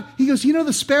God. He goes,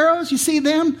 the sparrows, you see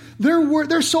them?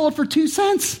 They're sold for 2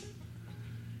 cents.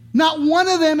 Not one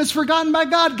of them is forgotten by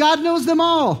God. God knows them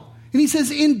all. And he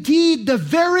says, indeed, the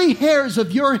very hairs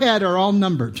of your head are all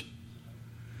numbered.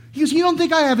 He goes, you don't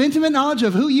think I have intimate knowledge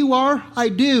of who you are? I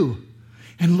do.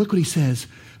 And look what he says.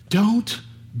 Don't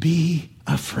be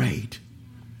afraid.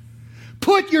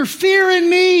 Put your fear in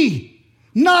me,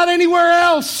 not anywhere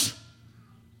else.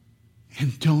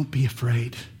 And don't be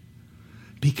afraid,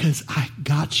 because I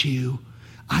got you.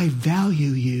 I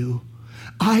value you.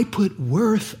 I put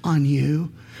worth on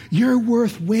you. You're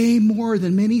worth way more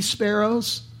than many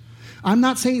sparrows. I'm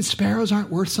not saying sparrows aren't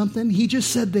worth something. He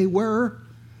just said they were.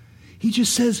 He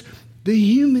just says the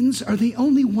humans are the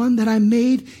only one that I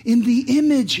made in the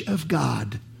image of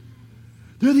God.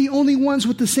 They're the only ones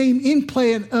with the same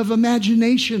implant of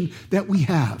imagination that we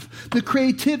have, the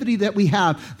creativity that we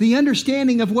have, the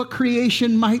understanding of what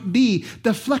creation might be,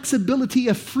 the flexibility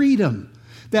of freedom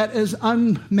that is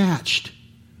unmatched.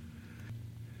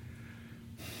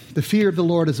 The fear of the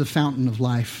Lord is a fountain of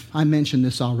life. I mentioned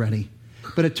this already.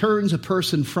 But it turns a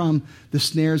person from the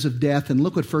snares of death. And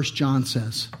look what 1 John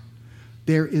says.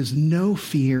 There is no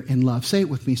fear in love. Say it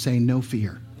with me, say no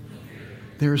fear.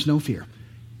 There is no fear.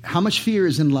 How much fear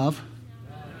is in love?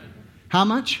 How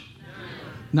much?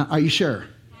 No. Are you sure?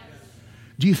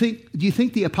 Do you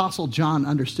think the Apostle John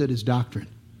understood his doctrine?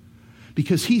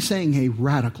 Because he's saying a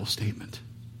radical statement.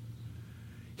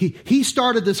 He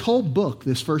started this whole book,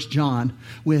 this 1 John,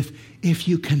 with if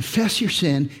you confess your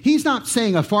sin. He's not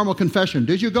saying a formal confession.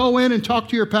 Did you go in and talk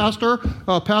to your pastor?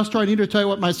 Pastor, I need to tell you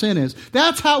what my sin is.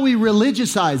 That's how we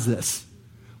religiousise this.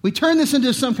 We turn this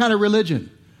into some kind of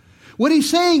religion. What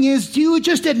he's saying is, do you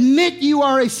just admit you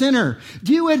are a sinner?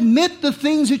 Do you admit the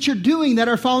things that you're doing that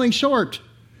are falling short?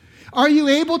 Are you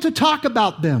able to talk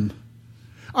about them?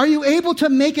 Are you able to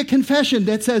make a confession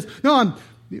that says, no,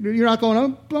 you're not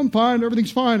going, I'm fine,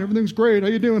 everything's great, how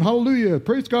you doing, hallelujah,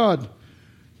 praise God.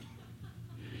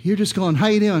 You're just going, how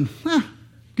you doing?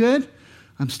 Good.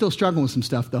 I'm still struggling with some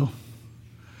stuff, though.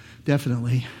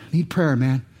 Definitely. Need prayer,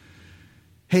 man.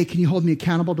 Hey, can you hold me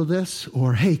accountable to this?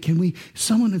 Or, hey,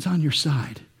 someone is on your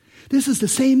side. This is the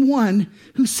same one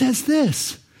who says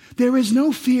this. There is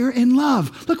no fear in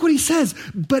love. Look what he says.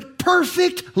 But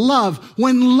perfect love.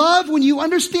 When you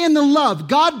understand the love,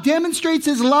 God demonstrates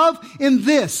his love in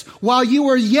this. While you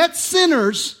were yet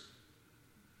sinners,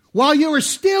 while you were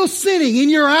still sinning, in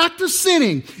your act of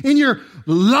sinning, in your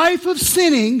life of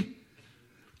sinning,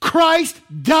 Christ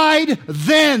died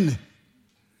then.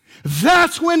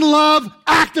 That's when love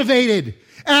activated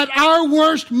at our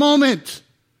worst moment.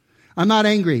 I'm not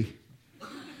angry,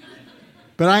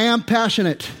 but I am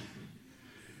passionate.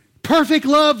 Perfect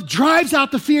love drives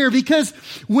out the fear, because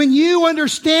when you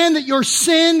understand that your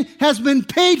sin has been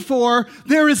paid for,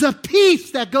 there is a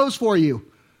peace that goes for you.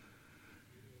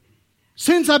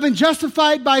 Since I've been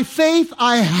justified by faith,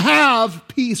 I have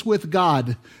peace with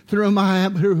God, through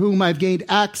whom I've gained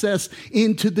access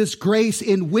into this grace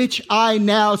in which I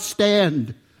now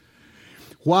stand.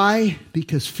 Why?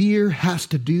 Because fear has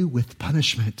to do with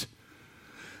punishment.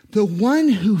 The one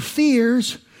who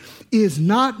fears is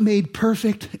not made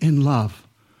perfect in love.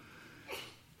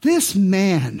 This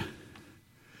man,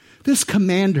 this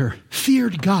commander,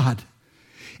 feared God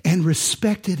and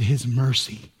respected his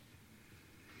mercy.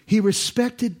 He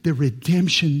respected the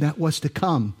redemption that was to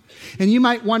come. And you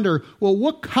might wonder,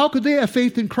 well, how could they have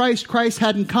faith in Christ? Christ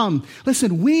hadn't come.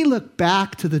 Listen, we look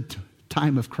back to the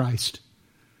time of Christ.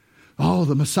 Oh,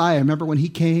 the Messiah, remember when he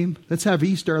came? Let's have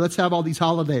Easter. Let's have all these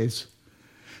holidays.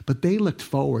 But they looked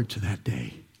forward to that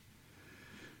day.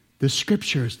 The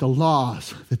scriptures, the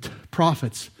laws, the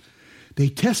prophets, they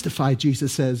testify,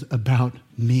 Jesus says, about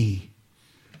me.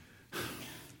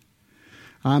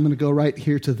 I'm going to go right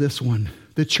here to this one.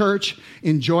 The church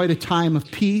enjoyed a time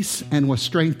of peace and was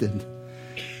strengthened.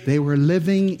 They were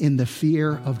living in the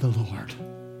fear of the Lord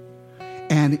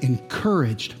and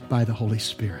encouraged by the Holy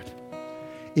Spirit.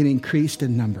 It increased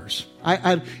in numbers.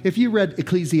 If you read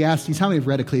Ecclesiastes, how many have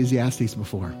read Ecclesiastes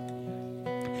before?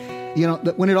 You know,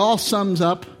 when it all sums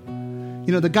up,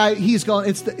 you know, the guy, he's going,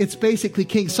 it's basically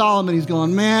King Solomon. He's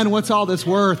going, man, what's all this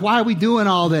worth? Why are we doing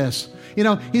all this? You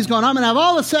know, he's going, I'm going to have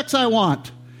all the sex I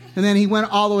want. And then he went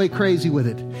all the way crazy with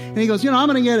it. And he goes, you know, I'm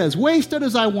going to get as wasted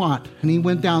as I want. And he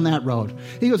went down that road.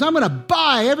 He goes, I'm going to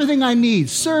buy everything I need.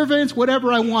 Servants,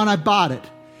 whatever I want, I bought it.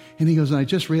 And he goes, and I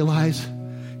just realized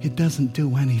it doesn't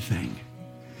do anything.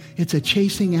 It's a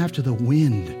chasing after the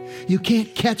wind. You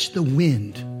can't catch the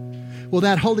wind. Well,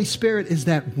 that Holy Spirit is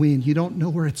that wind. You don't know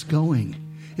where it's going.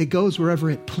 It goes wherever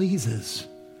it pleases.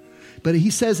 But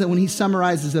he says that when he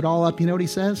summarizes it all up, you know what he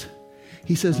says?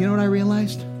 He says, you know what I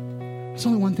realized? There's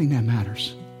only one thing that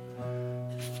matters.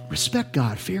 Respect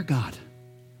God, fear God,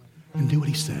 and do what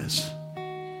he says.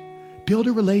 Build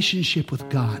a relationship with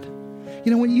God.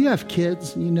 You know, when you have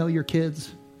kids, and you know your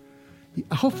kids,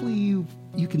 hopefully you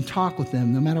can talk with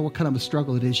them, no matter what kind of a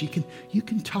struggle it is. You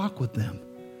can talk with them.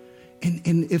 And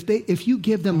if you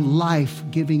give them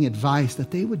life-giving advice,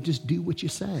 that they would just do what you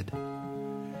said.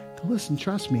 Listen,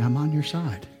 trust me, I'm on your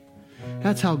side.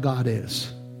 That's how God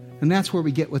is. And that's where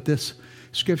we get with this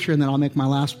scripture, and then I'll make my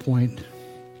last point.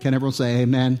 Can everyone say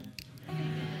amen?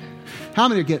 How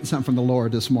many are getting something from the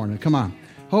Lord this morning? Come on.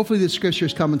 Hopefully this scripture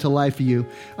is coming to life for you.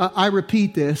 I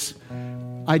repeat this.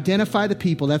 Identify the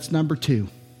people. That's number 2.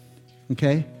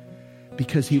 Okay?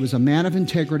 Because he was a man of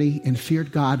integrity and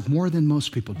feared God more than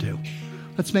most people do.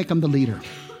 Let's make him the leader.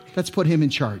 Let's put him in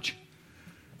charge.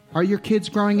 Are your kids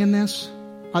growing in this?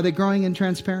 Are they growing in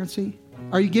transparency?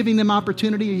 Are you giving them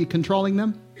opportunity? Are you controlling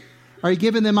them? Are you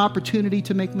giving them opportunity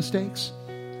to make mistakes?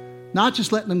 Not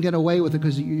just letting them get away with it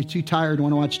because you're too tired and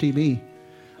want to watch TV.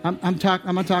 I'm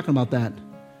not talking about that.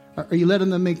 Are you letting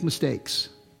them make mistakes?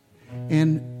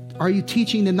 And are you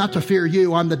teaching them not to fear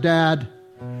you? I'm the dad.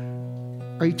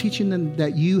 Are you teaching them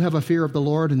that you have a fear of the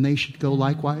Lord and they should go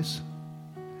likewise?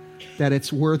 That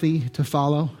it's worthy to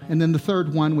follow? And then the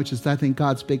third one, which is I think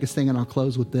God's biggest thing, and I'll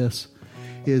close with this,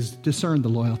 is discern the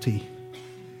loyalty.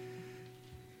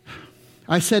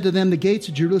 I said to them, the gates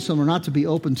of Jerusalem are not to be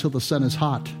opened till the sun is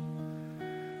hot.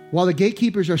 While the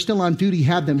gatekeepers are still on duty,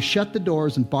 have them shut the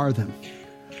doors and bar them.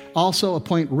 Also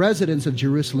appoint residents of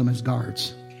Jerusalem as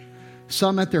guards,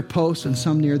 some at their posts and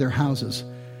some near their houses.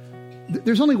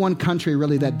 There's only one country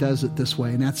really that does it this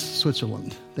way, and that's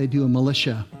Switzerland. They do a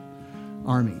militia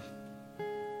army.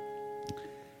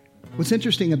 What's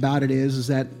interesting about it is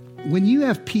that when you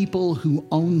have people who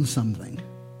own something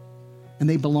and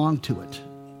they belong to it,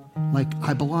 like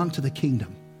I belong to the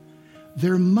kingdom,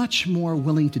 they're much more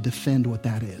willing to defend what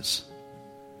that is.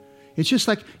 It's just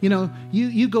like,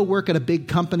 you go work at a big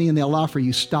company and they'll offer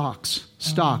you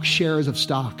shares of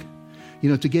stock,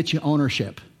 to get you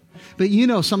ownership. But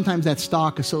sometimes that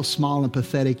stock is so small and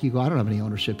pathetic, you go, I don't have any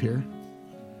ownership here,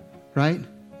 right?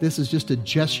 This is just a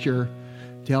gesture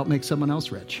to help make someone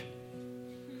else rich.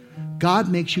 God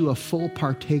makes you a full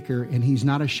partaker, and he's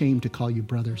not ashamed to call you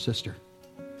brother or sister,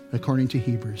 according to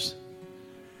Hebrews.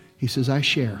 He says, I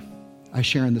share. I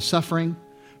share in the suffering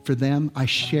for them. I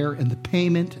share in the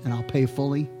payment, and I'll pay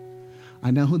fully.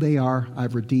 I know who they are.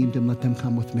 I've redeemed them. Let them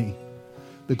come with me.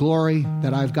 The glory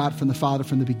that I've got from the Father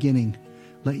from the beginning,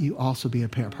 let you also be a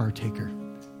partaker.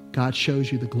 God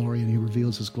shows you the glory, and he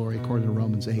reveals his glory according to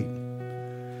Romans 8.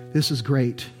 This is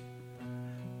great.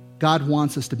 God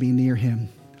wants us to be near him.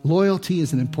 Loyalty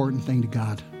is an important thing to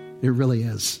God. It really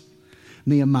is.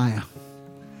 Nehemiah.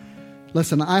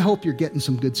 Listen, I hope you're getting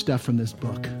some good stuff from this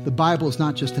book. The Bible is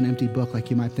not just an empty book like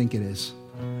you might think it is.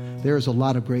 There is a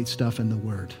lot of great stuff in the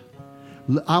Word.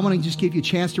 I want to just give you a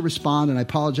chance to respond, and I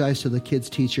apologize to the kids'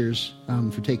 teachers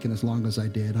for taking as long as I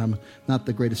did. I'm not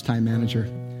the greatest time manager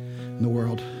in the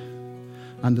world.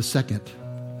 I'm the second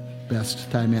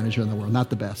best time manager in the world, not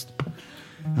the best.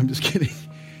 I'm just kidding.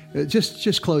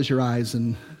 Just close your eyes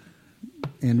and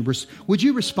would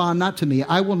you respond? Not to me.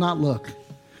 I will not look.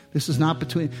 This is not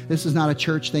a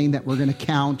church thing that we're going to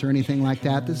count or anything like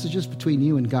that. This is just between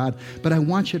you and God. But I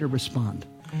want you to respond.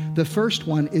 The first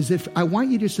one is I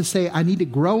want you just to say, I need to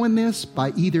grow in this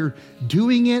by either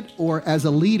doing it or as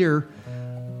a leader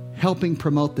helping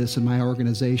promote this in my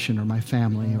organization or my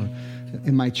family or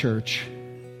in my church.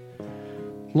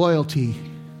 Loyalty.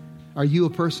 Are you a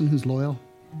person who's loyal?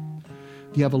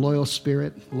 Do you have a loyal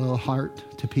spirit, a loyal heart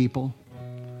to people?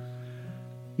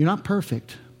 You're not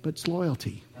perfect, but it's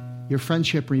loyalty. Your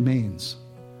friendship remains.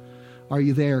 Are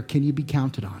you there? Can you be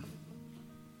counted on?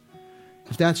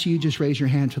 If that's you, just raise your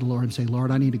hand to the Lord and say, Lord,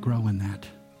 I need to grow in that.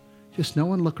 Just no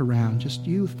one look around, just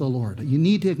you, the Lord. You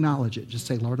need to acknowledge it. Just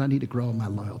say, Lord, I need to grow in my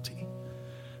loyalty.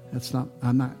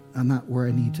 I'm not where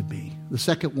I need to be. The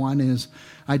second one is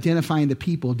identifying the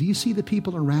people. Do you see the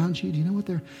people around you? Do you know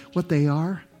what they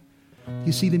are? Do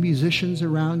you see the musicians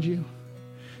around you?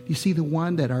 Do you see the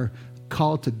one that are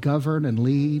called to govern and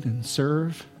lead and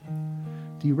serve?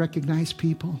 Do you recognize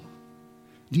people?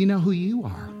 Do you know who you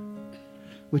are?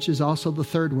 Which is also the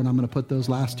third one. I'm going to put those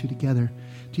last two together.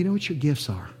 Do you know what your gifts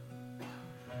are?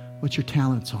 What your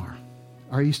talents are?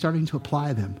 Are you starting to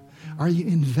apply them? Are you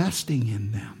investing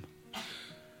in them?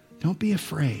 Don't be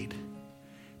afraid.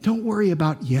 Don't worry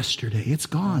about yesterday. It's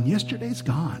gone. Yesterday's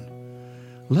gone.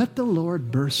 Let the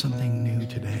Lord birth something new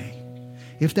today.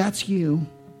 If that's you,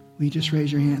 will you just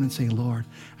raise your hand and say, Lord,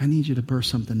 I need you to birth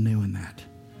something new in that.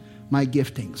 My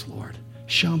giftings, Lord,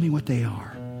 show me what they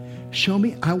are. Show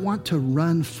me, I want to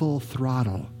run full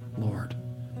throttle, Lord.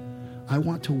 I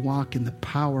want to walk in the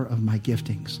power of my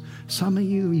giftings. Some of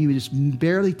you just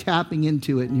barely tapping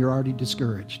into it and you're already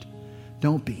discouraged.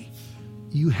 Don't be.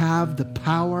 You have the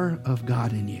power of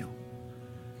God in you.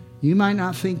 You might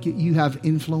not think you have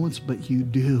influence, but you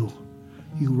do.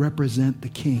 You represent the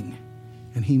King,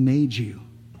 and he made you.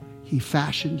 He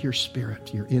fashioned your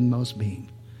spirit, your inmost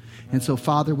being. And so,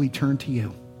 Father, we turn to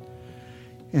you.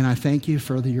 And I thank you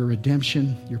for your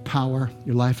redemption, your power,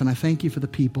 your life. And I thank you for the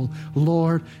people.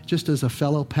 Lord, just as a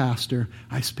fellow pastor,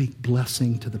 I speak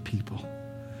blessing to the people.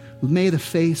 May the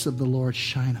face of the Lord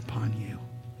shine upon you.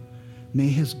 May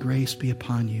his grace be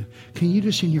upon you. Can you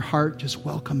just in your heart just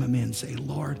welcome him in? Say,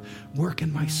 Lord, work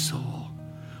in my soul.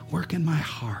 Work in my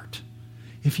heart.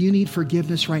 If you need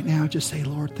forgiveness right now, just say,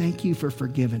 Lord, thank you for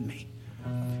forgiving me.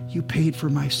 You paid for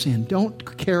my sin.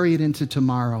 Don't carry it into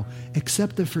tomorrow.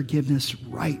 Accept the forgiveness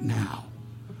right now.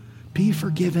 Be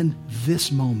forgiven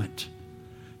this moment.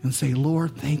 And say,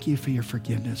 Lord, thank you for your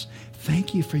forgiveness.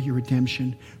 Thank you for your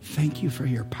redemption. Thank you for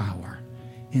your power.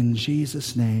 In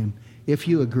Jesus' name, if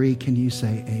you agree, can you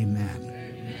say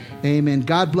amen? Amen.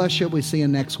 God bless you. We'll see you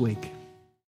next week.